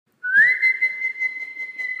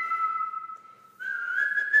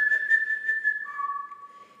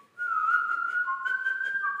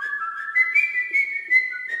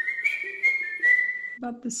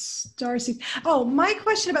about the star seeds. Oh, my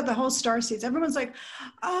question about the whole star seeds. Everyone's like,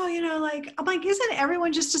 oh, like, I'm like, isn't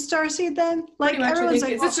everyone just a star seed then? Like, Pretty much, everyone's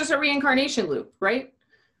like, it's just a reincarnation loop, right?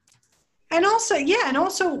 And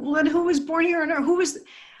also, when who was born here on Earth?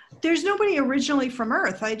 There's nobody originally from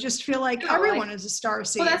Earth. I just feel like everyone is a star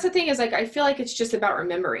seed. Well, that's the thing is like, I feel like it's just about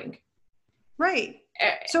remembering. Right.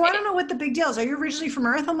 So I don't know what the big deal is. Are you originally from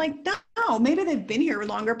Earth? I'm like, no, maybe they've been here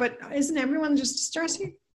longer, but isn't everyone just a star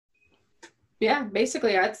seed? Yeah,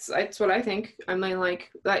 basically that's what I think. I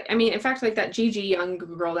mean, in fact, like that Gigi Young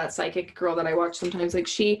girl, that psychic girl that I watch sometimes, like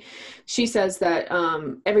she says that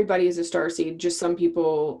everybody is a starseed. Just some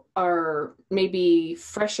people are maybe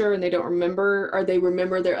fresher and they don't remember, or they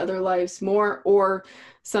remember their other lives more, or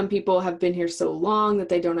some people have been here so long that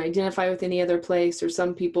they don't identify with any other place, or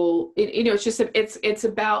some people, it's just it's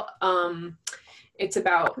about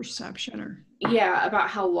perception or about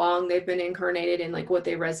how long they've been incarnated and like what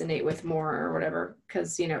they resonate with more or whatever.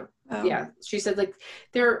 Because she said like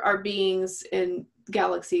there are beings in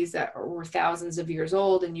galaxies that were thousands of years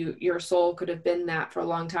old, and your soul could have been that for a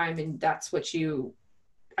long time, and that's what you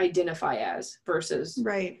identify as, versus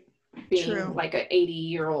being True. like an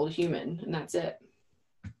 80-year-old human, and that's it.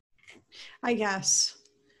 I guess.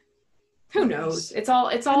 Who knows? It's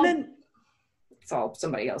all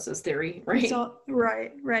somebody else's theory, right?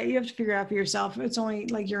 Right. You have to figure out for yourself. It's only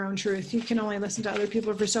like your own truth. You can only listen to other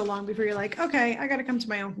people for so long before you're like, okay, I got to come to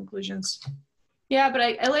my own conclusions. Yeah, but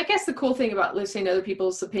I guess the cool thing about listening to other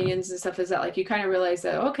people's opinions and stuff is that like you kind of realize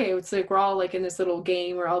that, okay, it's like we're all like in this little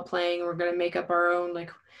game, we're all playing, we're going to make up our own,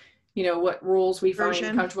 like, what rules we find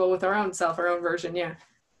comfortable with our own self, our own version. Yeah.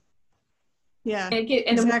 Yeah, and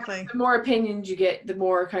exactly. The more opinions you get, the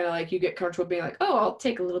more kind of like you get comfortable being like, oh, I'll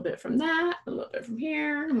take a little bit from that, a little bit from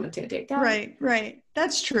here. I'm going to take that. Right.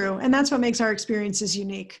 That's true. And that's what makes our experiences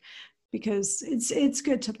unique, because it's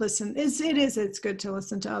good to listen. It's good to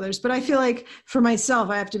listen to others. But I feel like for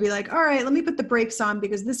myself, I have to be like, all right, let me put the brakes on,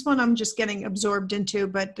 because this one I'm just getting absorbed into,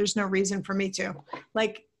 but there's no reason for me to.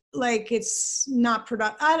 Like it's not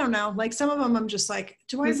productive. I don't know. Like some of them I'm just like,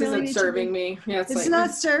 do I this really isn't need serving to me? Yeah, it's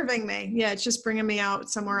not serving me. Yeah, it's just bringing me out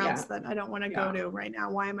somewhere else that I don't want to go to right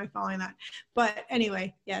now. Why am I following that? But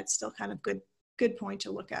anyway, yeah, it's still kind of good point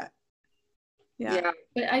to look at. Yeah.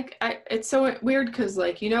 But I it's so weird because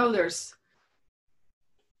like, there's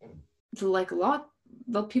like a lot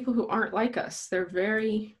of people who aren't like us. They're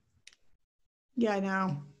very I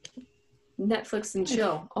know. Netflix and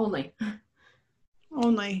chill only.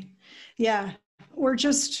 Yeah. Or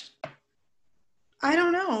just, I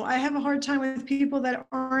don't know. I have a hard time with people that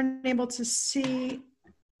aren't able to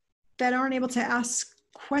ask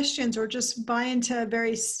questions, or just buy into a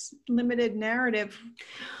very limited narrative.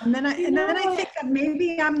 And then I think that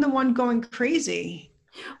maybe I'm the one going crazy.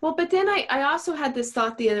 Well, but then I also had this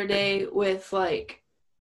thought the other day with like,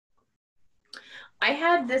 I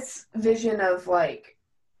had this vision of like,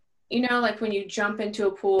 like when you jump into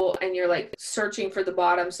a pool and you're like searching for the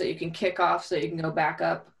bottom so you can kick off so you can go back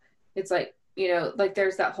up. It's like, like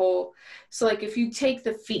there's that whole, so like if you take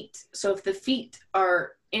the feet, so if the feet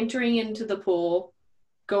are entering into the pool,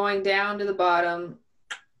 going down to the bottom,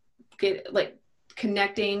 get like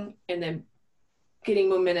connecting and then getting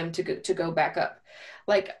momentum to go back up.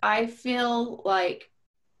 Like, I feel like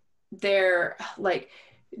they're like,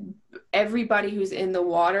 everybody who's in the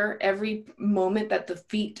water, every moment that the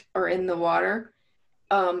feet are in the water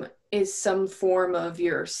is some form of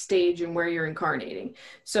your stage and where you're incarnating.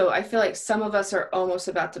 So I feel like some of us are almost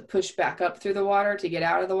about to push back up through the water to get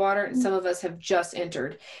out of the water, and some of us have just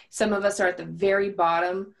entered. Some of us are at the very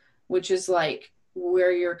bottom, which is like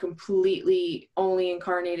where you're completely only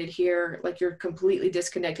incarnated here, like you're completely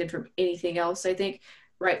disconnected from anything else, I think,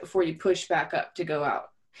 right before you push back up to go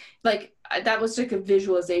out. Like that was like a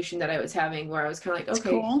visualization that I was having where I was kind of like,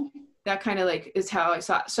 okay, cool. That kind of like is how I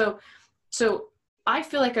saw it. So I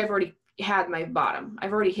feel like I've already had my bottom.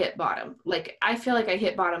 I've already hit bottom. Like I feel like I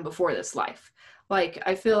hit bottom before this life. Like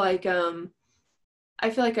I feel like I've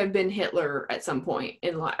been Hitler at some point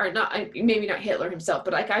in life, or not. Maybe not Hitler himself,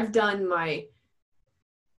 but like I've done my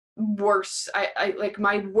worst. I like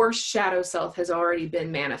my worst shadow self has already been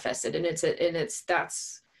manifested, and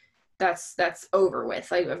that's over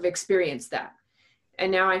with. I've experienced that.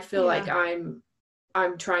 And now I feel like I'm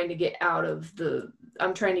trying to get out of the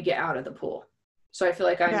pool. So I feel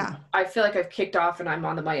like I've kicked off and I'm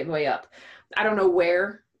on my way up. I don't know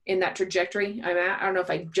where in that trajectory I'm at. I don't know if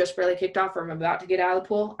I just barely kicked off or I'm about to get out of the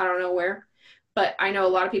pool. I don't know where, but I know a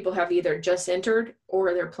lot of people have either just entered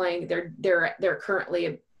or they're playing, they're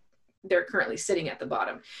currently sitting at the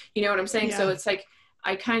bottom. You know what I'm saying? Yeah. So it's like,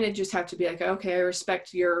 I kind of just have to be like, okay, I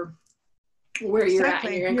respect where you're at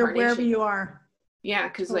in your incarnation. Wherever you are. Yeah,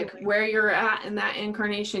 because Totally. like where you're at in that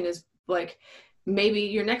incarnation is like maybe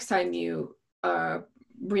your next time you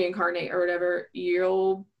reincarnate or whatever,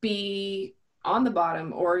 you'll be on the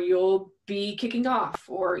bottom or you'll be kicking off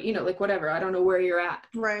or like whatever. I don't know where you're at.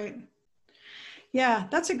 Right. Yeah,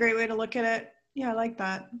 that's a great way to look at it. Yeah, I like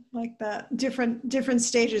that. Like that different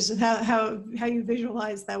stages of how you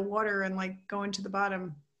visualize that water and like going to the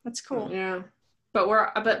bottom. That's cool. Yeah.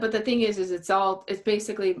 But the thing is it's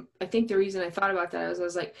basically, I think the reason I thought about that is I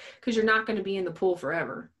was like, because you're not going to be in the pool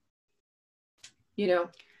forever.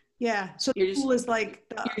 Yeah. So You're the just pool is like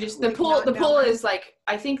you're just like the not pool knowing. is like,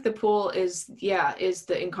 I think the pool is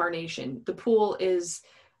the incarnation. The pool is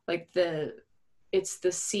like it's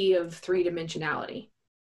the sea of three dimensionality.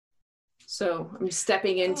 So I'm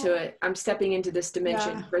stepping into Oh, it. I'm stepping into this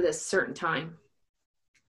dimension yeah. for this certain time.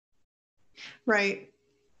 Right.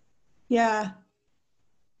 Yeah.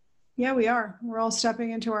 Yeah, we are. We're all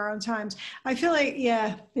stepping into our own times. I feel like,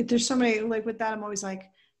 yeah, if there's so many, like with that, I'm always like,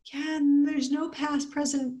 yeah, and there's no past,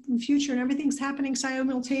 present, and future, and everything's happening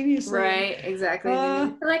simultaneously. And Right, exactly.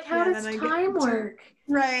 And then you're like, how yeah, and does then I get time into, work?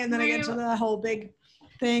 right, and then I get into the whole big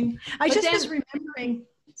thing. I But just was then, remembering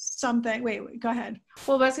something. Wait, go ahead.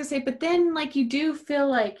 well, I was gonna say, but then like you do feel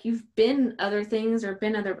like you've been other things or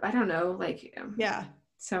been other, I don't know, like, Yeah.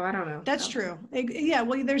 so I don't know. That's true. Yeah,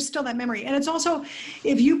 well, there's still that memory, and it's also,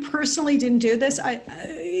 if you personally didn't do this,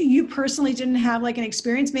 you personally didn't have like an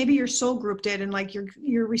experience. Maybe your soul group did, and like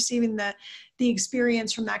you're receiving the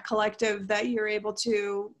experience from that collective that you're able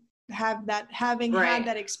to have that having had Right.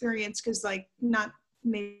 that experience, because like not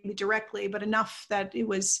maybe directly, but enough that it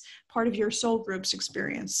was part of your soul group's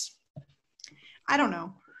experience. I don't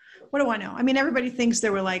know. What do I know? I mean, everybody thinks they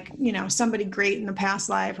were like, somebody great in the past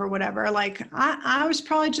life or whatever. Like I was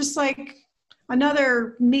probably just like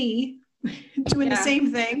another me doing the Yeah.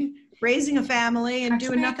 same thing, raising a family and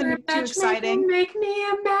doing nothing too exciting. Make me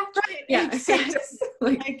a match. Right, Yeah. exactly.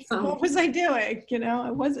 like What was I doing?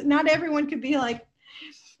 It wasn't, not everyone could be like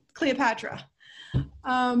Cleopatra.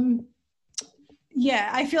 Yeah,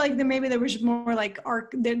 I feel like maybe there was more like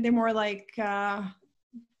they're more like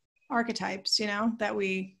archetypes, that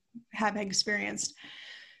we have experienced.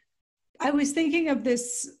 I was thinking of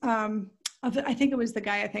this, I think it was the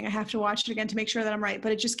Gaia thing. I have to watch it again to make sure that I'm right,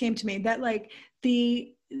 but it just came to me that like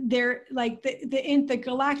the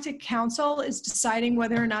Galactic Council is deciding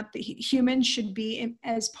whether or not the humans should be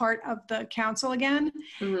as part of the council again.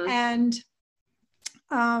 Mhm. And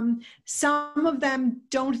some of them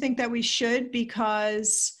don't think that we should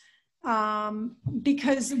because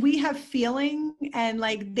we have feeling and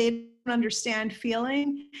like they don't understand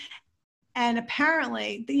feeling. And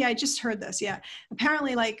apparently, yeah, I just heard this. Yeah.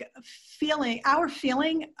 Apparently, like our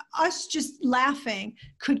feeling, us just laughing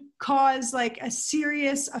could cause like a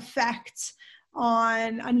serious effect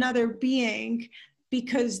on another being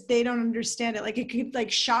because they don't understand it. Like it could like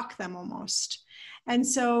shock them almost. And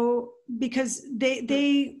so because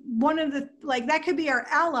they one of the, like that could be our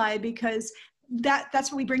ally because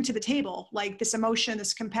that's what we bring to the table, like this emotion,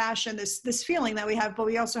 this compassion, this feeling that we have, but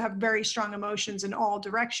we also have very strong emotions in all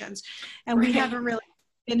directions. And Right. we haven't really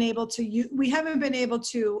been able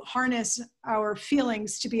to harness our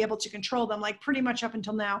feelings to be able to control them. Like pretty much up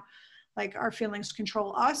until now, like our feelings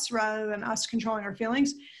control us rather than us controlling our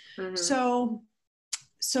feelings. Mhm.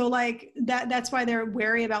 So like that's why they're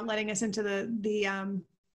wary about letting us into the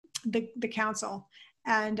council.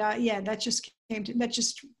 And yeah,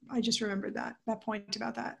 I just remembered that point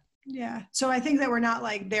about that. Yeah. So I think that we're not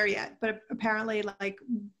like there yet, but apparently like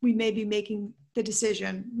we may be making the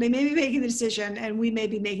decision. They may be making the decision and we may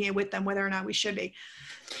be making it with them, whether or not we should be.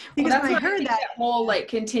 Because Well, when I heard that whole like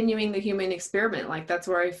continuing the human experiment, like that's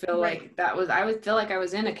where I feel right. like I would feel like I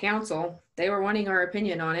was in a council. They were wanting our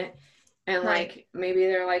opinion on it. And Right. like maybe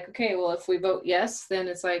they're like, okay, well if we vote yes, then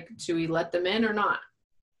it's like, should we let them in or not?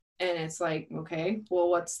 And it's like, okay, well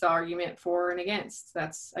what's the argument for and against?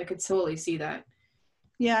 I could totally see that.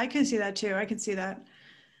 Yeah, I can see that too. I can see that.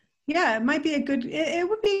 Yeah, it might be it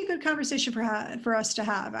would be a good conversation for us to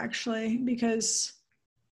have actually, because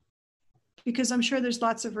I'm sure there's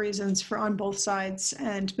lots of reasons for on both sides,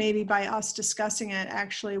 and maybe by us discussing it,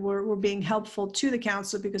 actually we're being helpful to the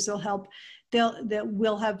council because we'll have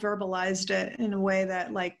verbalized it in a way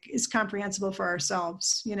that like is comprehensible for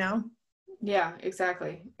ourselves, Yeah,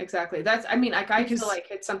 exactly. That's, I mean, like I feel like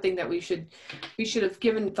it's something that we should have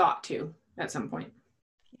given thought to at some point.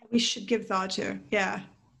 We should give thought to.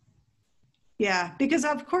 Yeah, because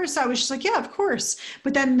of course I was just like, yeah, of course.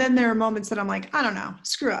 But then there are moments that I'm like, I don't know,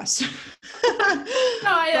 screw us. No,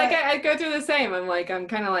 I go through the same. I'm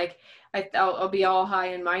kind of like, I'll be all high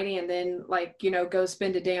and mighty and then like, go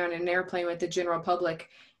spend a day on an airplane with the general public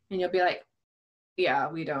and you'll be like, Yeah,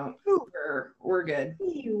 we don't. Ooh. We're good.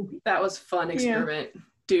 Ew. That was fun Yeah. experiment.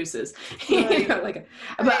 Deuces. Right. You know, like,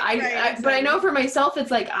 but Right, I, right, I but I know exactly. for myself,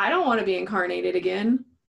 it's like I don't want to be incarnated again.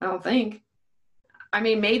 I don't think. I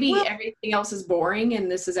mean, maybe Well, everything else is boring and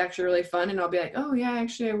this is actually really fun, and I'll be like, oh yeah,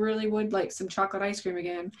 actually, I really would like some chocolate ice cream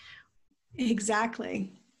again.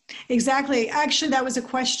 exactly. Exactly. Actually, that was a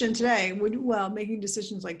question today. Well, making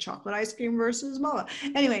decisions like chocolate ice cream versus mocha.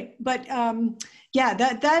 Anyway, but yeah,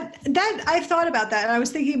 that I've thought about that. And I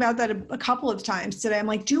was thinking about that a couple of times today. I'm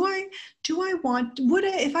like, do I want, would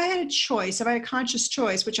I, if I had a choice, if I had a conscious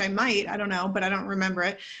choice, which I might, I don't know, but I don't remember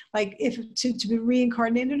it, like if to be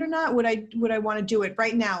reincarnated or not, would I want to do it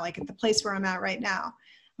right now, like at the place where I'm at right now?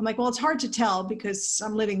 I'm like, well, it's hard to tell because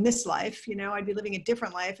I'm living this life, I'd be living a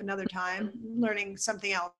different life another time, learning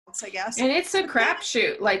something else, I guess. And it's a But then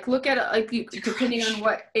crapshoot. Like, look at it. Like,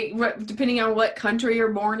 depending on what country you're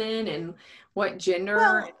born in and what gender.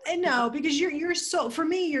 well, and no, because your soul, for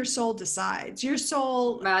me, your soul decides. Your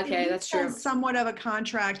soul, Okay, you that's true. has somewhat of a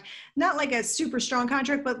contract, not like a super strong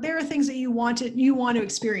contract, but there are things that you want to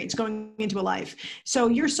experience going into a life. So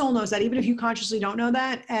your soul knows that, even if you consciously don't know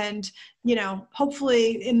that. And,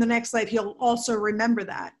 hopefully in the next life, you'll also remember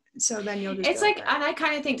that. So then you'll just be It's like, like, all right. and I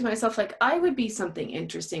kind of think to myself, like, I would be something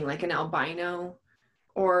interesting, like an albino,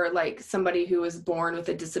 or like somebody who was born with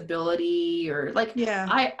a disability, or like, Yeah.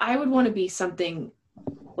 I would want to be something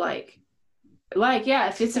like, yeah,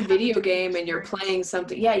 if Just it's to a have a video different game and you're experience, playing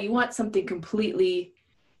something, yeah, you want something completely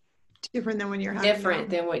different than when you're having different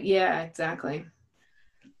normal. than what, yeah, exactly.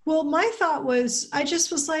 Well, my thought was, I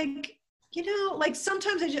just was like, like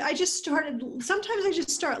sometimes sometimes I just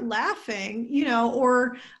start laughing,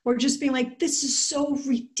 or just being like, this is so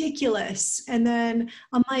ridiculous. And then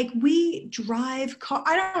I'm like, we drive car.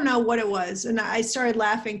 I don't know what it was. And I started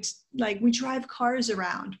laughing, like, we drive cars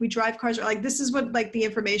around. Like, this is what, like, the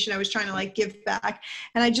information I was trying to, like, give back.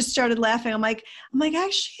 And I just started laughing. I'm like,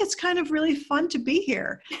 actually, it's kind of really fun to be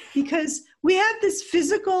here because we have this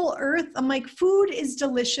physical earth. I'm like, food is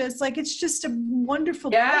delicious. Like, it's just a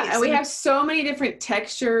wonderful Yeah, and place. we And have so many different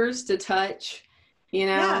textures to touch, you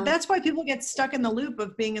yeah, know. that's why people get stuck in the loop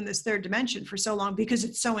of being in this third dimension for so long, because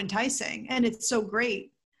it's so enticing and it's so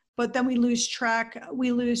great. But then we lose track.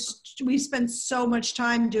 We spend so much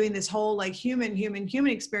time doing this whole, like, human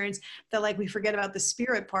experience, that, like, we forget about the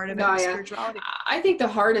spirit part of it No, and the yeah. spirituality. I think the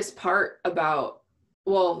hardest part about,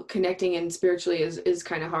 well, connecting in spiritually is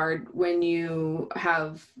kind of hard when you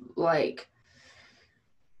have, like,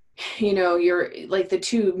 you're like, the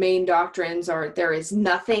two main doctrines are, there is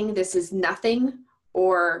nothing, this is nothing,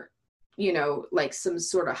 or like some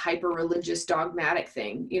sort of hyper religious dogmatic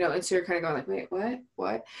thing, and so you're kind of going like, wait,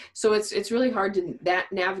 what? So it's really hard to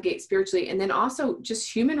navigate spiritually. And then also,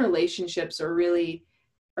 just human relationships are really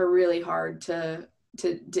hard to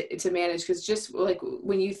manage, because just like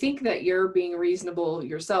when you think that you're being reasonable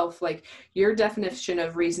yourself, like your definition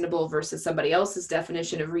of reasonable versus somebody else's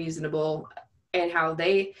definition of reasonable, and how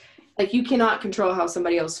they, like, you cannot control how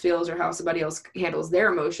somebody else feels or how somebody else handles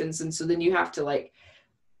their emotions, and so then you have to, like,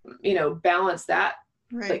 balance that,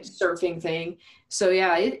 like, Right. surfing thing. So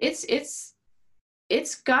yeah, it's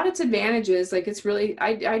got its advantages. Like, it's really,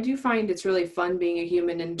 I do find it's really fun being a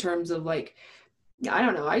human, in terms of, like, I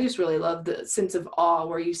don't know, I just really love the sense of awe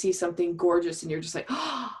where you see something gorgeous and you're just like,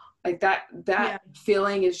 oh, like that Yeah.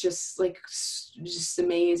 feeling is just like, just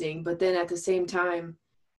amazing. But then at the same time,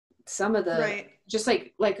 some of the, Right. just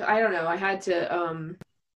like I don't know, I had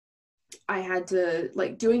to,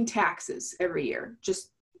 like, doing taxes every year, just,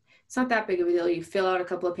 it's not that big of a deal. You fill out a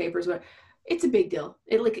couple of papers, but it's a big deal.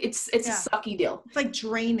 It's a Yeah. sucky deal. It's like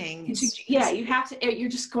draining. It's Yeah, you have to, you're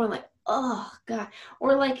just going like, oh God.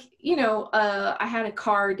 Or like, I had a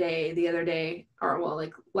car day the other day, or well,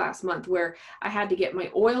 like last month, where I had to get my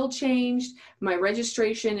oil changed, my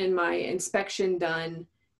registration and my inspection done,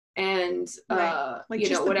 and right. Like,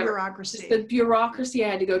 just the whatever. bureaucracy. Just the bureaucracy I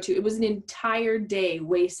had to go to. It was an entire day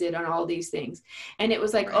wasted on all these things. And it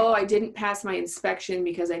was like, Right. oh, I didn't pass my inspection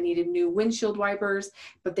because I needed new windshield wipers,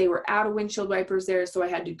 but they were out of windshield wipers there. So I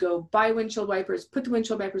had to go buy windshield wipers, put the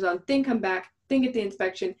windshield wipers on, then come back, then get the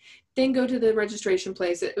inspection, then go to the registration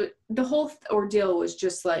place. The whole ordeal was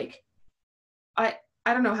just like, I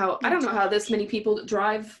don't know how this many people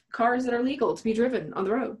drive cars that are legal to be driven on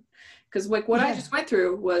the road. Because, like, what I just went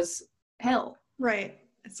through was hell. Right.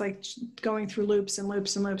 It's like going through loops and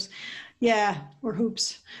loops and loops. Yeah. Or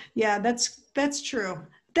hoops. Yeah, that's true.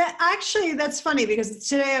 That's funny, because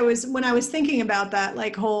today when I was thinking about that,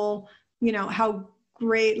 like, whole, how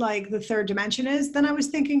great like the third dimension is, then I was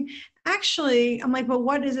thinking, actually, I'm like, well,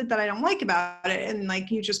 what is it that I don't like about it? And like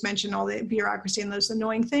you just mentioned all the bureaucracy and those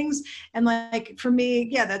annoying things. And like for me,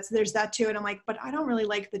 yeah, there's that too. And I'm like, but I don't really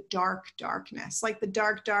like the darkness, like the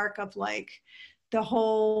dark of like the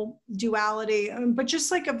whole duality, but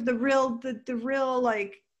just like of the real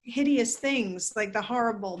like hideous things, like the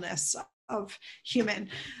horribleness of human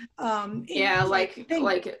yeah, like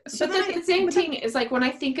so but the same thing is like when I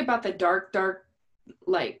think about the dark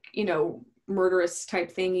like, you know, murderous type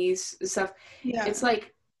thingies stuff, yeah, it's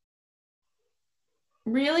like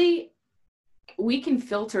really we can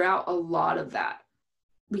filter out a lot of that,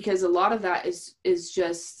 because a lot of that is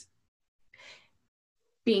just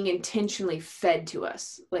being intentionally fed to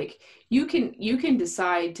us. Like you can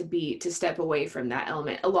decide to step away from that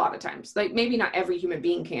element a lot of times. Like maybe not every human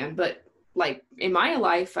being can, but like in my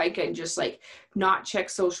life, I can just like not check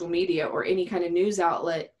social media or any kind of news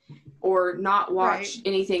outlet, or not watch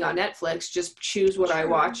anything on Netflix. Just choose what I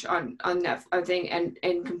watch on Netflix thing,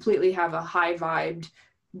 and completely have a high vibed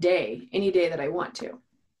day any day that I want to.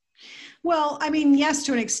 Well, I mean, yes,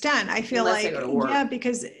 to an extent. I feel unless like I go to work. Yeah,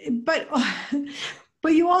 because but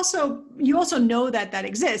you also know that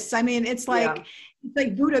exists. I mean, it's like. Yeah. It's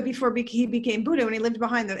like Buddha before he became Buddha, when he lived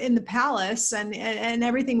in the palace and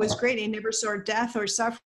everything was great. He never saw death or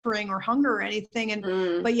suffering or hunger or anything.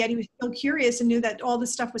 But yet he was still curious and knew that all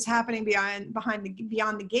this stuff was happening beyond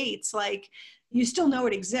the gates. Like you still know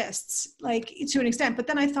it exists, like to an extent. But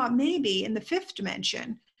then I thought maybe in the fifth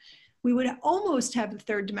dimension, we would almost have the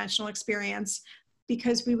third dimensional experience,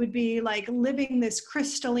 because we would be like living this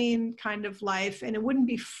crystalline kind of life, and it wouldn't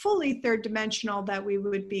be fully third dimensional, that we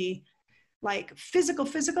would be like physical,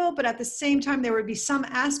 but at the same time, there would be some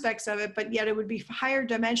aspects of it, but yet it would be higher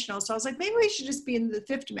dimensional. So I was like, maybe we should just be in the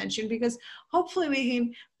fifth dimension, because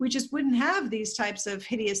hopefully we just wouldn't have these types of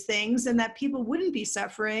hideous things, and that people wouldn't be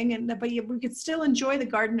suffering, but we could still enjoy the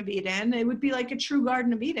Garden of Eden. It would be like a true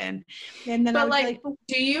Garden of Eden. And then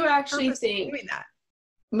do you actually think that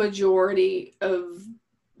majority of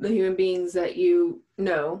the human beings that you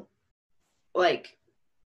know, like,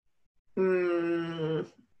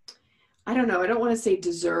 I don't know. I don't want to say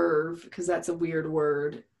deserve, because that's a weird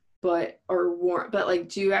word, but like,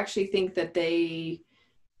 do you actually think that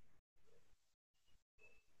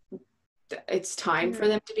it's time for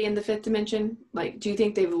them to be in the fifth dimension? Like, do you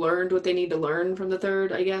think they've learned what they need to learn from the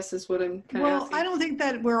third, I guess is what I'm kind of asking. I don't think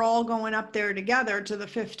that we're all going up there together to the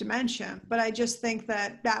fifth dimension, but I just think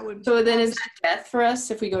that would. So then is that death for us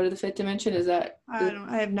if we go to the fifth dimension? Is that?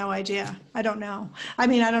 I have no idea. I don't know. I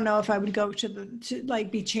mean, I don't know if I would go to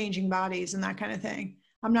like be changing bodies and that kind of thing.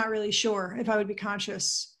 I'm not really sure if I would be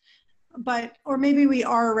conscious. Or maybe we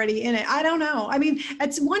are already in it. I don't know. I mean,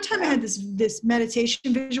 at one time I had this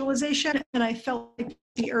meditation visualization, and I felt like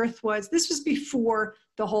the earth this was before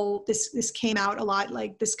the whole, this came out a lot,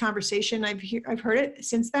 like this conversation. I've heard it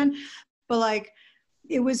since then, but like,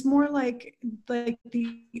 it was more like the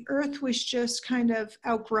earth was just kind of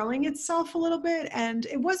outgrowing itself a little bit. And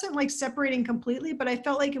it wasn't like separating completely, but I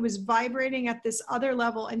felt like it was vibrating at this other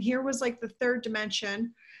level. And here was like the third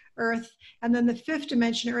dimension, Earth, and then the fifth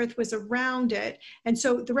dimension, Earth, was around it. And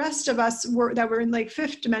so the rest of us that were in like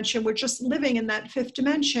fifth dimension were just living in that fifth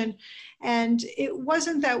dimension. And it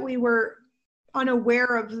wasn't that we were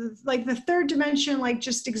unaware of, like, the third dimension like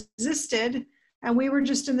just existed, and we were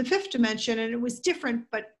just in the fifth dimension, and it was different,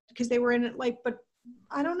 but because they were in it, like, but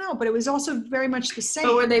I don't know, but it was also very much the same.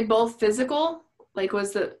 But were they both physical? Like,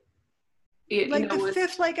 was the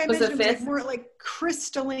fifth, like I mentioned, it was like more like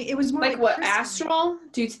crystalline. It was more like what, astral?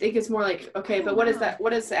 Do you think it's more like, okay, but what is that?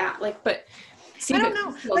 What is that? Like, but I don't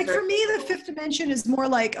know. Like for me, the fifth dimension is more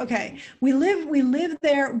like, okay, we live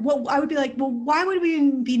there. Well, I would be like, well, why would we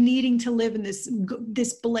be needing to live in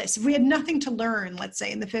this bliss if we had nothing to learn? Let's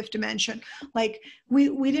say in the fifth dimension, like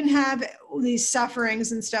we didn't have these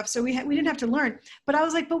sufferings and stuff, so we didn't have to learn. But I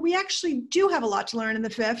was like, but we actually do have a lot to learn in the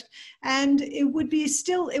fifth, and it would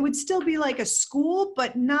still be like a school,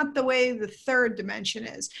 but not the way the third dimension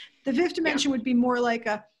is. The fifth dimension would be more like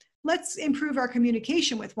let's improve our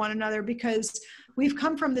communication with one another, because we've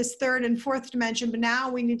come from this third and fourth dimension, but now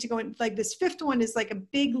we need to go in, like this fifth one is like a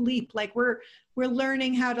big leap. Like we're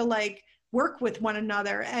learning how to like work with one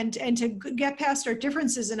another and to get past our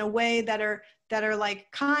differences in a way that are like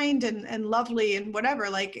kind and lovely and whatever.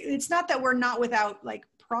 Like, it's not that we're not without like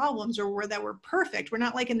problems or that we're perfect. We're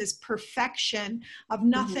not like in this perfection of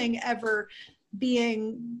nothing ever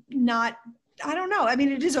being not, I don't know. I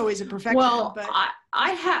mean, it is always a perfection. Well, but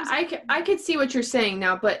I could see what you're saying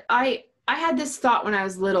now, but I had this thought when I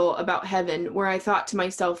was little about heaven, where I thought to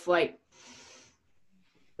myself, like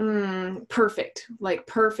Perfect. Like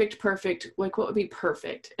perfect. Like what would be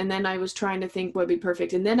perfect? And then I was trying to think what would be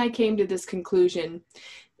perfect. And then I came to this conclusion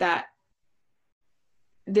that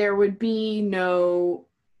there would be no,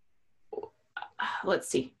 let's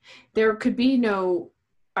see, there could be no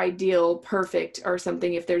ideal perfect or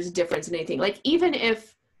something if there's a difference in anything. Like even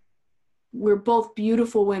if we're both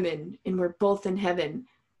beautiful women and we're both in heaven,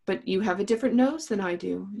 but you have a different nose than I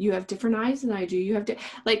do. You have different eyes than I do. You have to,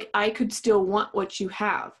 like, I could still want what you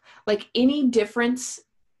have. Like any difference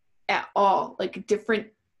at all, like different,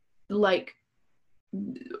 like,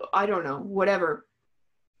 I don't know, whatever,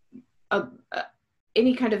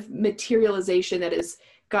 any kind of materialization that has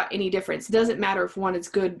got any difference. It doesn't matter if one is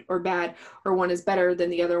good or bad, or one is better than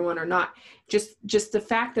the other one or not. Just the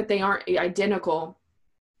fact that they aren't identical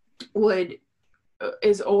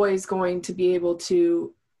is always going to be able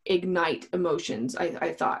to ignite emotions.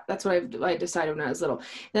 I thought that's what I decided when I was little.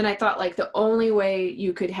 Then I thought like the only way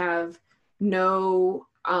you could have no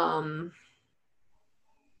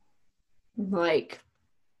like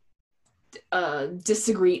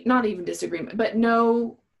not even disagreement, but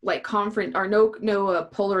no like confront or no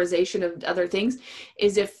polarization of other things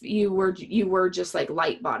is if you were just like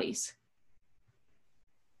light bodies.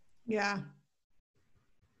 Yeah,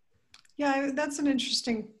 that's an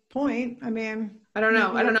interesting point. I mean, I don't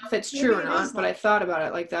know if it's true or not, but I thought about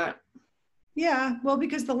it like that. Yeah, well,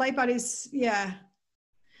 because the light bodies,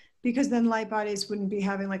 because then light bodies wouldn't be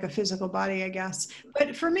having like a physical body, I guess.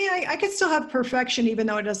 But for me, I could still have perfection, even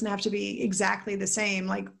though it doesn't have to be exactly the same.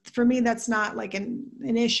 Like for me, that's not like an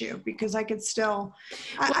issue, because I could still,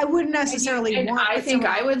 I wouldn't necessarily and want. I think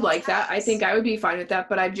I would like that. I think I would be fine with that.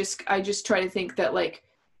 But I just try to think that like,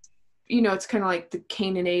 you know, it's kind of like the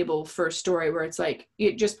Cain and Abel first story, where it's like,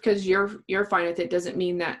 just because you're fine with it doesn't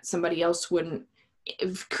mean that somebody else wouldn't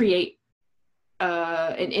create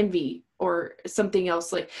an envy or something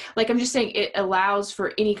else. Like I'm just saying, it allows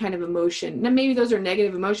for any kind of emotion. Now maybe those are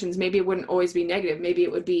negative emotions. Maybe it wouldn't always be negative. Maybe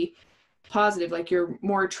it would be positive. Like you're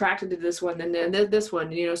more attracted to this one than this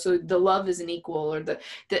one, you know, so the love isn't equal, or that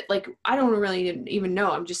like, I don't really even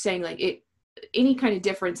know. I'm just saying like any kind of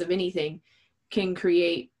difference of anything can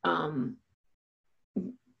create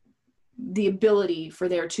the ability for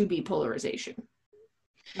there to be polarization.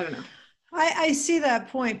 I don't know. I see that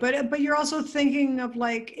point, but you're also thinking of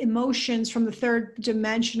like emotions from the third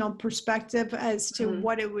dimensional perspective as to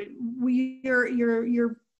what it would.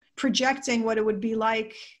 You're projecting what it would be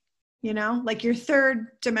like, you know, like your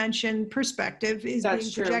third dimension perspective is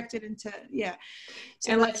being projected into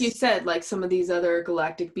So and like you said, like some of these other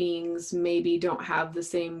galactic beings maybe don't have the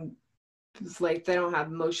same, like they don't have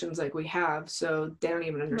emotions like we have, so they don't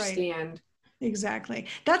even understand. Right. Exactly.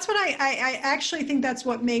 That's what I actually think that's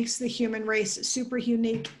what makes the human race super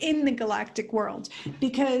unique in the galactic world,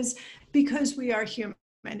 because we are human,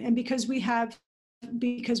 and because we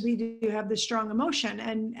do have this strong emotion,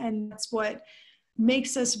 and that's what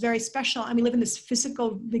makes us very special. And we live in this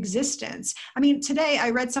physical existence. I mean, today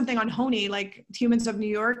I read something on Honey, like Humans of New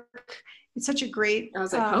York. It's such a great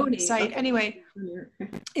site. Okay. Anyway,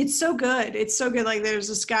 it's so good. It's so good. Like there's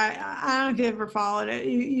this guy, I don't know if you ever followed it.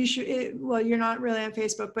 You should, well, you're not really on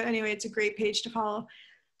Facebook, but anyway, it's a great page to follow.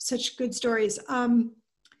 Such good stories.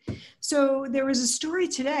 So there was a story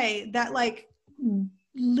today that like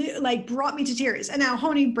brought me to tears. And now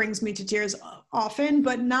Honey brings me to tears often,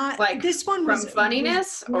 but not like this one was from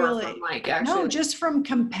funniness really, or from like actually? No, just from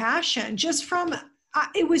compassion, just from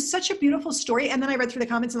it was such a beautiful story. And then I read through the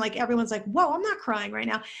comments and like everyone's like, whoa, I'm not crying right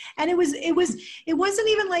now. And it wasn't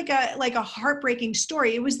even like a heartbreaking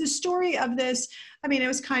story. It was the story of this, I mean, it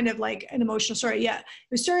was kind of like an emotional story. Yeah.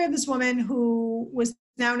 The story of this woman who was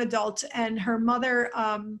now an adult, and her mother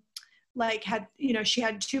like had, you know, she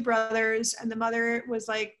had two brothers, and the mother was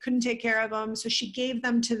like, couldn't take care of them. So she gave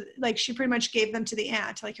them to, like, she pretty much gave them to the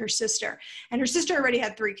aunt, like her sister, and her sister already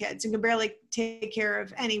had 3 kids and could barely take care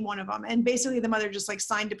of any one of them. And basically the mother just like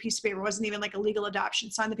signed a piece of paper. It wasn't even like a legal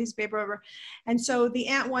adoption, signed the piece of paper over. And so the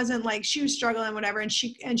aunt wasn't like, she was struggling, whatever. And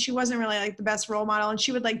she wasn't really like the best role model. And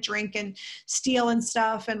she would like drink and steal and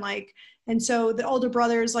stuff. And like, and so the older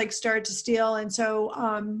brothers like started to steal. And so,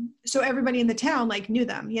 so everybody in the town like knew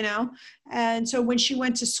them, you know? And so when she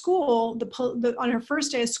went to school, on her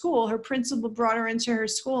first day of school, her principal brought her into her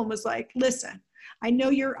school and was like, listen, I know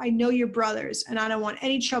your brothers, and I don't want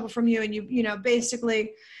any trouble from you. And you know,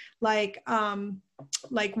 basically like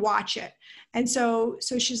watch it. And so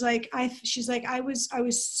she's like, I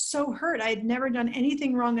was so hurt. I had never done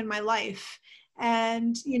anything wrong in my life.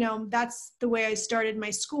 And, you know, that's the way I started my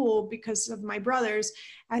school because of my brothers.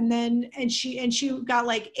 And then, and she got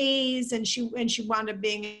like A's, and she wound up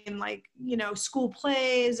being in like, you know, school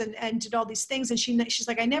plays and did all these things. And she's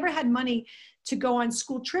like, I never had money to go on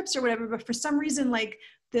school trips or whatever, but for some reason, like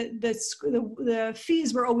the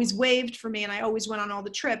fees were always waived for me, and I always went on all the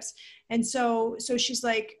trips. And so she's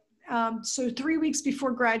like, so 3 weeks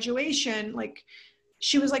before graduation, like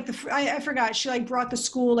she was like I forgot, she like brought the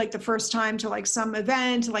school like the first time to like some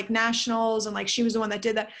event, like nationals, and like she was the one that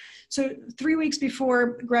did that. So 3 weeks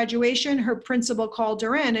before graduation, her principal called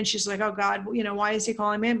her in, and she's like, oh God, you know, why is he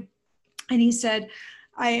calling me in? And he said,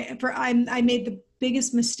 I made the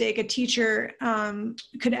biggest mistake a teacher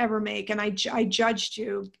could ever make, and I judged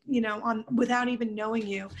you, you know, without even knowing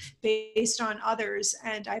you, based on others,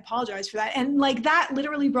 and I apologize for that. And like that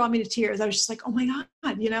literally brought me to tears. I was just like, oh my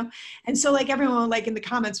God, you know. And so like everyone like in the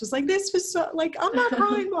comments was like, this was so, like, I'm not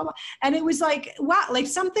crying, blah, blah. And it was like, wow, like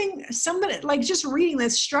somebody like just reading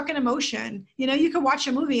this struck an emotion. You know, you could watch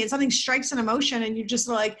a movie and something strikes an emotion, and you just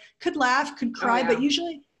like could laugh, could cry, but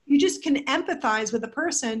usually you just can empathize with a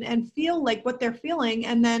person and feel like what they're feeling.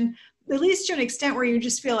 And then at least to an extent where you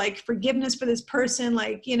just feel like forgiveness for this person,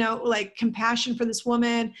 like, you know, like compassion for this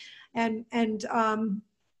woman. And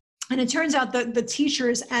it turns out that the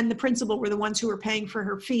teachers and the principal were the ones who were paying for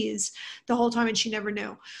her fees the whole time, and she never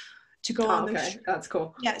knew to go on those. That's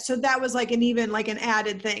cool. Yeah. So that was like an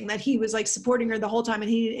added thing, that he was like supporting her the whole time,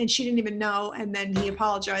 and she didn't even know. And then he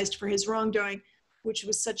apologized for his wrongdoing, which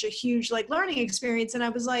was such a huge like learning experience. And I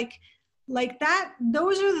was like that,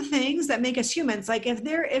 those are the things that make us humans. Like if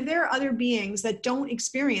there are other beings that don't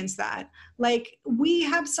experience that, like we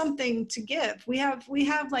have something to give. We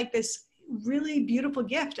have like this really beautiful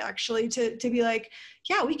gift actually to be like,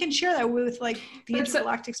 yeah, we can share that with like the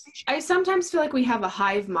intergalactic species. I sometimes feel like we have a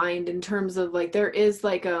hive mind in terms of like, there is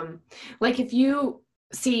like if you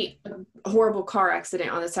see a horrible car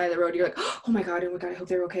accident on the side of the road, you're like, oh my God, I hope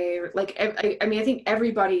they're okay. Or like, I mean, I think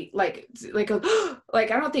everybody like I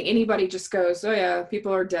don't think anybody just goes, oh yeah,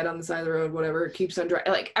 people are dead on the side of the road, whatever, keeps on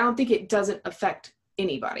driving. Like, I don't think it doesn't affect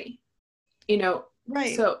anybody, you know?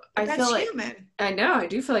 Right. So I feel like human. I know, I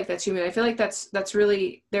do feel like that's human. I feel like that's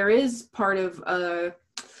really, there is part of,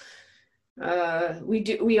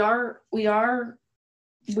 we are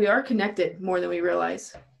connected more than we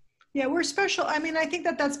realize. Yeah, we're special. I mean, I think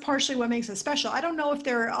that's partially what makes us special. I don't know if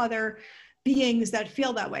there are other beings that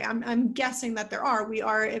feel that way. I'm guessing that there are. We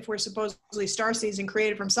are, if we're supposedly starseeds and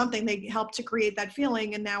created from something, they helped to create that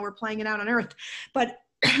feeling, and now we're playing it out on Earth. But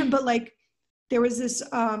like there was this,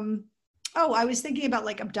 I was thinking about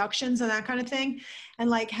like abductions and that kind of thing, and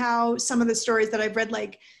like how some of the stories that I've read,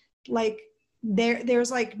 like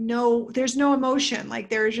there's no emotion. Like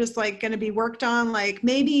they're just like going to be worked on, like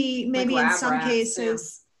maybe in some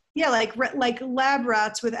cases. Yeah, like lab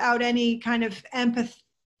rats without any kind of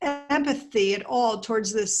empathy at all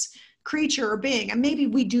towards this creature or being. And maybe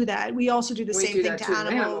we do that. We also do the same thing to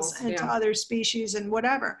animals and to other species and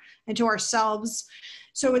whatever, and to ourselves.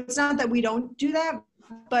 So it's not that we don't do that,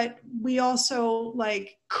 but we also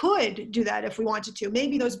like could do that if we wanted to.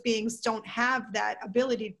 Maybe those beings don't have that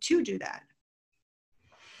ability to do that.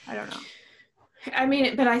 I don't know. I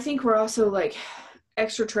mean, but I think we're also like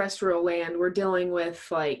extraterrestrial land. We're dealing with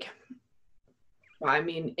like, well, I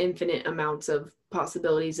mean, infinite amounts of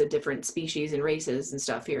possibilities of different species and races and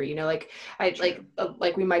stuff here, you know, like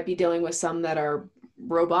like we might be dealing with some that are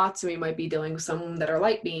robots, and we might be dealing with some that are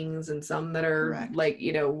light beings, and some that are Correct. Like,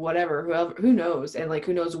 you know, whoever, who knows, and like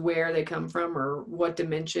who knows where they come from or what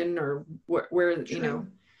dimension or where True. You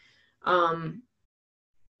know.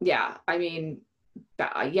 Yeah, I mean,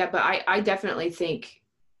 but I definitely think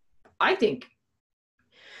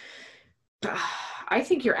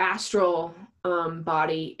your astral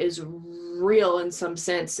body is real in some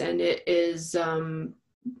sense, and it is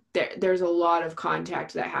there's a lot of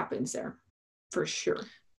contact that happens there for sure.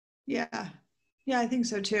 Yeah, I think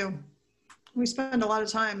so too. We spend a lot of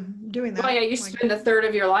time doing that. Well, yeah, you spend a third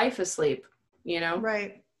of your life asleep, you know.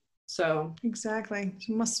 Right. So exactly,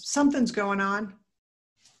 something's going on.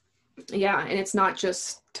 Yeah, and it's not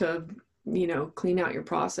just to, you know, clean out your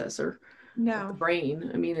processor. No. The brain.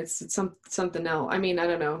 I mean, it's something else. I mean, I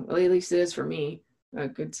don't know. At least it is for me.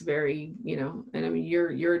 It's very, you know. And I mean,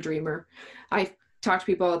 you're a dreamer. I talk to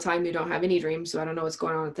people all the time who don't have any dreams, so I don't know what's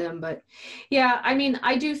going on with them. But yeah, I mean,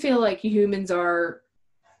 I do feel like humans are.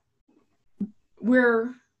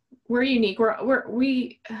 We're unique.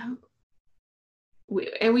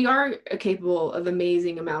 We are capable of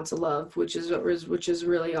amazing amounts of love, which is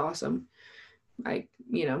really awesome.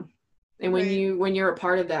 You know. And when you're a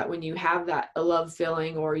part of that, when you have that a love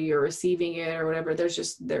feeling or you're receiving it or whatever, there's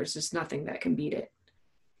just nothing that can beat it.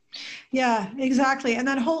 Yeah, exactly. And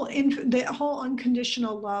that the whole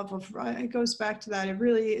unconditional love of, it goes back to that. It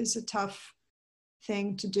really is a tough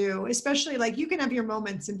thing to do, especially like you can have your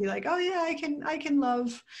moments and be like, oh yeah, I can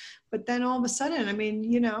love, but then all of a sudden, I mean,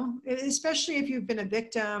 you know, especially if you've been a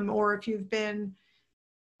victim or if you've been,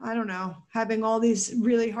 I don't know, having all these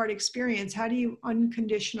really hard experience, how do you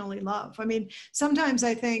unconditionally love? I mean, sometimes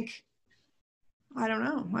I think, I don't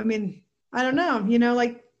know. I mean, I don't know, you know,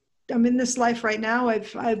 like I'm in this life right now.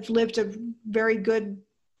 I've lived a very good,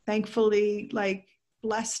 thankfully, like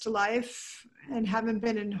blessed life and haven't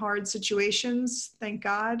been in hard situations, thank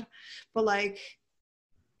God. But like,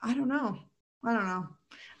 I don't know. I don't know.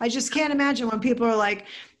 I just can't imagine when people are like,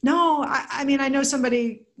 no, I mean, I know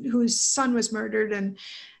somebody whose son was murdered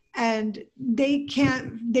and they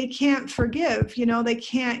can't forgive, you know, they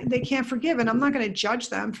can't forgive. And I'm not going to judge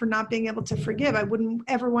them for not being able to forgive. I wouldn't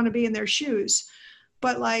ever want to be in their shoes.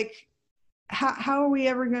 But like, how are we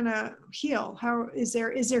ever going to heal? How is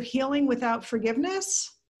there healing without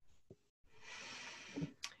forgiveness?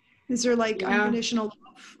 Is there like unconditional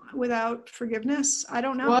love without forgiveness? I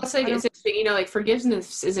don't know. Well, it's like, you know, like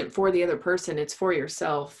forgiveness isn't for the other person, it's for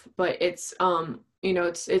yourself, but it's, you know,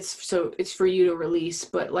 it's for you to release,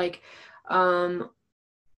 but like,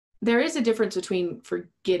 there is a difference between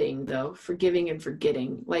forgiving and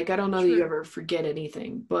forgetting. Like, I don't know that you ever forget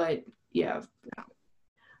anything, but yeah.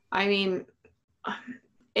 I mean,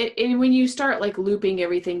 when you start like looping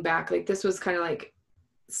everything back, like this was kind of like,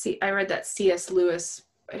 I read that C.S. Lewis,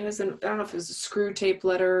 I don't know if it was Screw Tape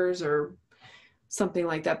Letters or something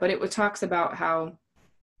like that, but it talks about how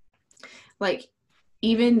like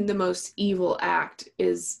even the most evil act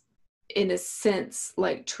is in a sense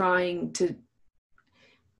like trying to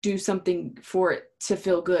do something for it to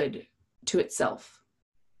feel good to itself.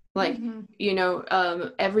 Like, you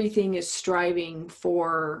know, everything is striving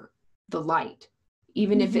for the light.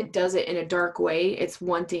 Even if it does it in a dark way, it's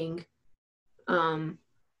wanting, you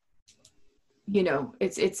know,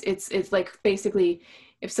 it's like basically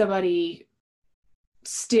if somebody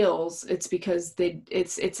steals, it's because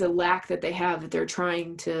it's a lack that they have that they're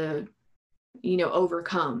trying to, you know,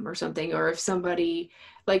 overcome or something. Or if somebody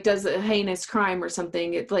like does a heinous crime or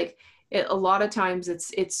something, it's like a lot of times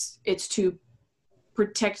it's to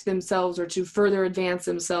protect themselves or to further advance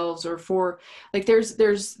themselves, or for like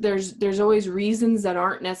there's always reasons that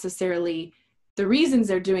aren't necessarily, the reasons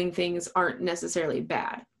they're doing things aren't necessarily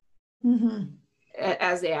bad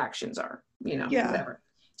as the actions are, you know. Whatever.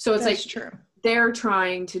 So it's like true. They're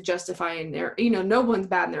trying to justify in their, you know, no one's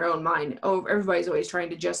bad in their own mind. Oh, everybody's always trying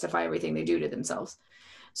to justify everything they do to themselves.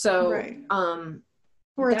 So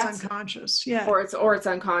or it's unconscious. Or it's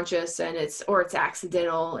unconscious and it's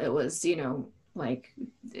accidental. It was, you know, like,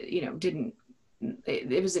 you know,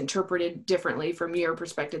 it was interpreted differently from your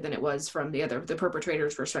perspective than it was from the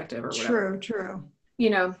perpetrator's perspective or whatever. True.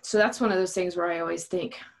 You know, so that's one of those things where I always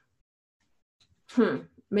think,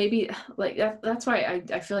 maybe like that's why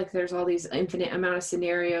I feel like there's all these infinite amount of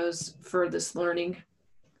scenarios for this learning,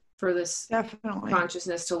 for this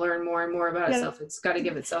consciousness to learn more and more about itself. It's got to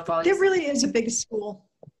give itself all these. It really is a big school.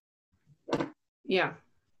 Yeah.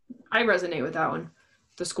 I resonate with that one.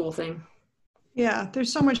 The school thing. Yeah.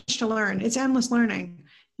 There's so much to learn. It's endless learning.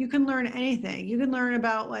 You can learn anything. You can learn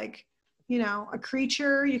about like, you know, a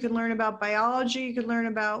creature. You can learn about biology. You can learn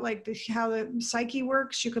about like how the psyche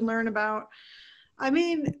works. You can learn about, I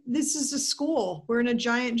mean, this is a school. We're in a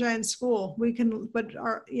giant school. We can, but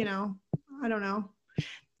our, you know, I don't know.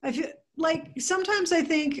 I feel like sometimes I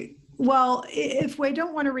think, well, if we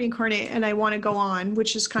don't want to reincarnate and I want to go on,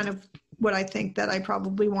 which is kind of what I think that I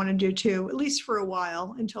probably want to do too, at least for a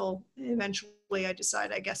while, until eventually I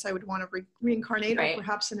decide, I guess I would want to reincarnate, or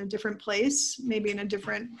perhaps in a different place, maybe in a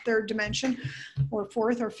different third dimension or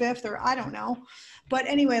fourth or fifth, or I don't know. But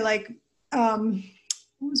anyway, like,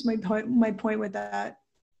 what was my point with that?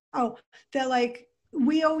 Oh, that like,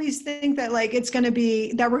 we always think that like, it's going to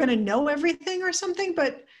be that we're going to know everything or something,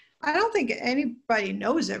 but I don't think anybody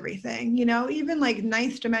knows everything, you know, even like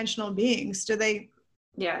ninth dimensional beings, they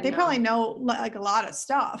probably know like a lot of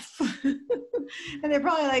stuff and they're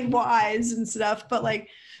probably like wise and stuff, but like,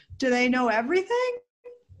 do they know everything?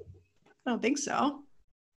 I don't think so.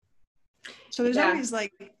 So there's always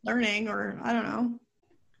like learning, or I don't know.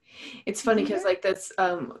 It's funny because like that's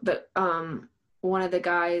one of the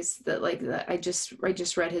guys that like that I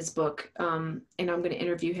just read his book, and I'm going to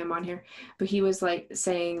interview him on here, but he was like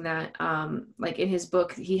saying that like in his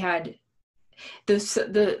book he had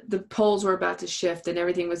the poles were about to shift and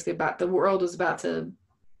everything was about, the world was about to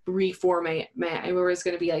reformat, and where it's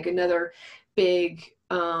going to be like another big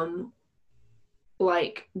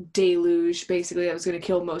like deluge basically that was going to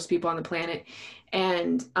kill most people on the planet.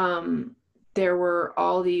 And there were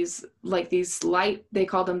all these like these light, they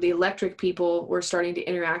called them the electric people, were starting to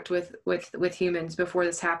interact with humans before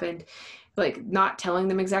this happened, like not telling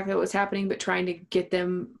them exactly what was happening but trying to get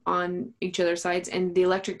them on each other's sides. And the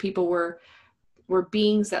electric people were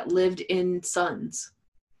beings that lived in suns,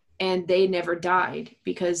 and they never died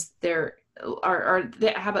because they're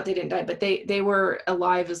how about they didn't die, but they were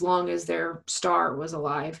alive as long as their star was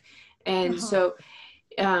alive. And so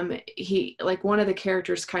he, like, one of the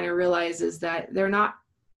characters kind of realizes that they're not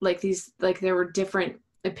like these, like there were different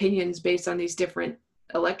opinions based on these different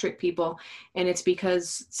electric people, and it's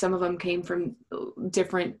because some of them came from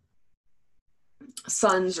different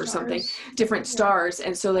suns or something, different stars.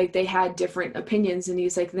 And so like they had different opinions, and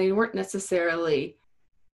he's like, they weren't necessarily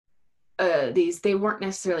they weren't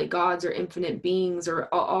necessarily gods or infinite beings or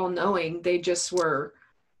all knowing. They just were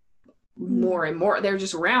more and more, they're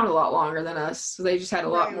just around a lot longer than us, so they just had a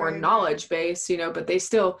lot more knowledge base, you know, but they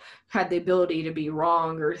still had the ability to be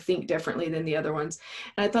wrong or think differently than the other ones.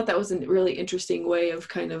 And I thought that was a really interesting way of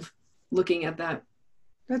kind of looking at that.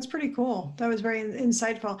 That's pretty cool. That was very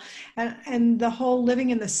insightful. And the whole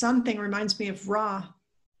living in the sun thing reminds me of Ra,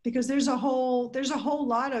 because there's a whole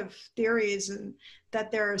lot of theories and that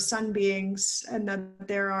there are sun beings, and that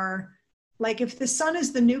there are, like, if the sun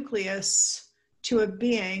is the nucleus to a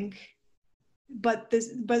being,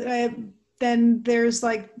 then there's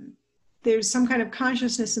some kind of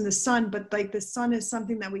consciousness in the sun, but like the sun is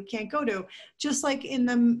something that we can't go to. Just like in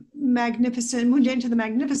the Moon Jane to the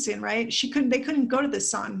Magnificent, right? They couldn't go to the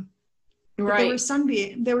sun. Right.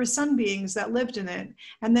 There were sun beings that lived in it.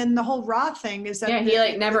 And then the whole Ra thing is that he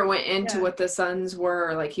like never went into what the suns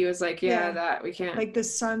were. Like he was like, that we can't. Like the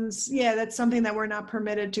suns, that's something that we're not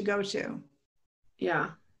permitted to go to.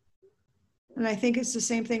 Yeah. And I think it's the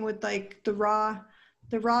same thing with like the Ra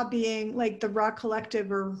being, like the Ra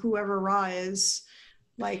collective or whoever Ra is.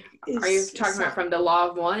 Like, are you talking about from the Law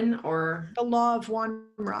of One or the Law of One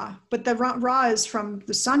Ra? But the Ra is from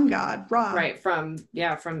the sun god Ra, right? From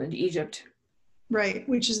Egypt, right?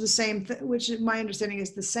 Which is the same. Which my understanding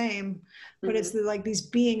is the same, but it's like these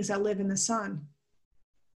beings that live in the sun.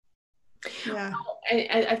 Yeah,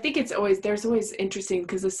 I think there's always interesting,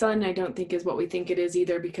 because the sun I don't think is what we think it is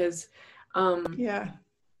either, because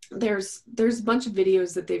there's a bunch of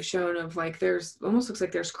videos that they've shown of like there's almost looks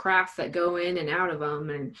like there's craft that go in and out of them,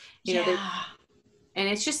 and you know, and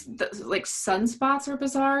it's just like sunspots are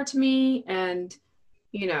bizarre to me. And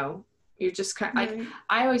you know, you're just kind of like,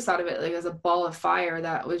 I always thought of it like as a ball of fire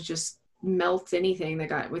that was just melt anything that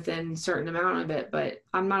got within a certain amount of it, but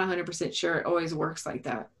I'm not 100% sure it always works like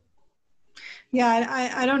that.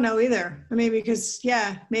 I don't know either. I mean, because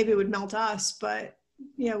maybe it would melt us, but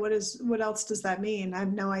what else does that mean? I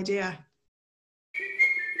have no idea.